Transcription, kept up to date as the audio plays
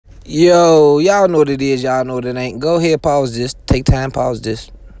Yo, y'all know what it is. Y'all know what it ain't. Go ahead, pause this. Take time, pause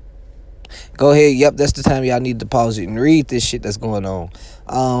this. Go ahead. Yep, that's the time y'all need to pause it and read this shit that's going on.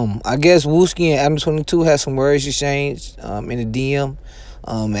 I guess Wooski and ADAM22 had some words exchanged in the DM.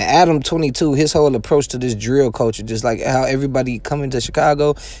 And ADAM22, his whole approach to this drill culture, just like how everybody coming to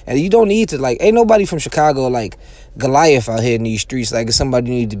Chicago, and you don't need to, like, ain't nobody from Chicago like Goliath out here in these streets. Like, it's somebody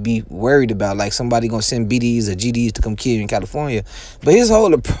you need to be worried about, like somebody gonna send BDs or GDs to come kill you in California. But his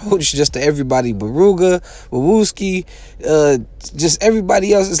whole approach just to everybody, Baruga, Wooski, just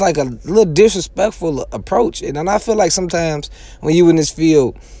everybody else, it's like a little disrespectful approach. And I feel like sometimes when you in this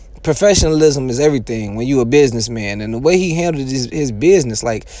field, professionalism is everything when you a businessman. And the way he handled his business,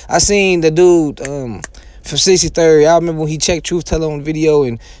 like, I seen the dude from 63rd. I remember when he checked Truth Teller on video,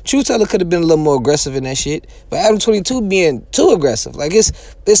 and Truth Teller could have been a little more aggressive in that shit, but ADAM22 being too aggressive. Like, it's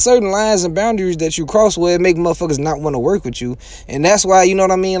certain lines and boundaries that you cross where it make motherfuckers not want to work with you. And that's why, you know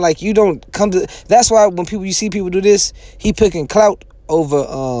what I mean, like, you don't come to, that's why when you see people do this, he picking clout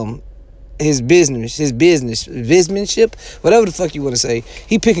over his businessmanship, whatever the fuck you want to say.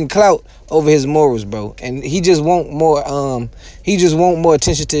 He picking clout over his morals, bro. And he just want more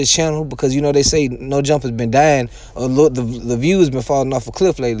attention to his channel, because, you know, they say No Jumper's been dying, or the views been falling off a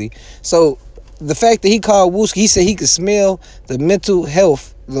cliff lately. So the fact that he called Wooski, he said he could smell the mental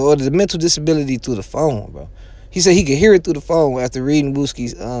health or the mental disability through the phone, bro. He said he could hear it through the phone after reading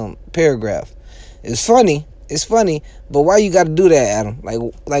Wooski's paragraph. It's funny, but why you got to do that, Adam?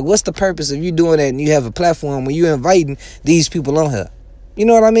 Like, what's the purpose of you doing that and you have a platform when you're inviting these people on here? You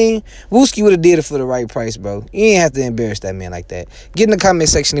know what I mean? Wooski would have did it for the right price, bro. You ain't have to embarrass that man like that. Get in the comment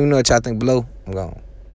section. Let me know what y'all think below. I'm gone.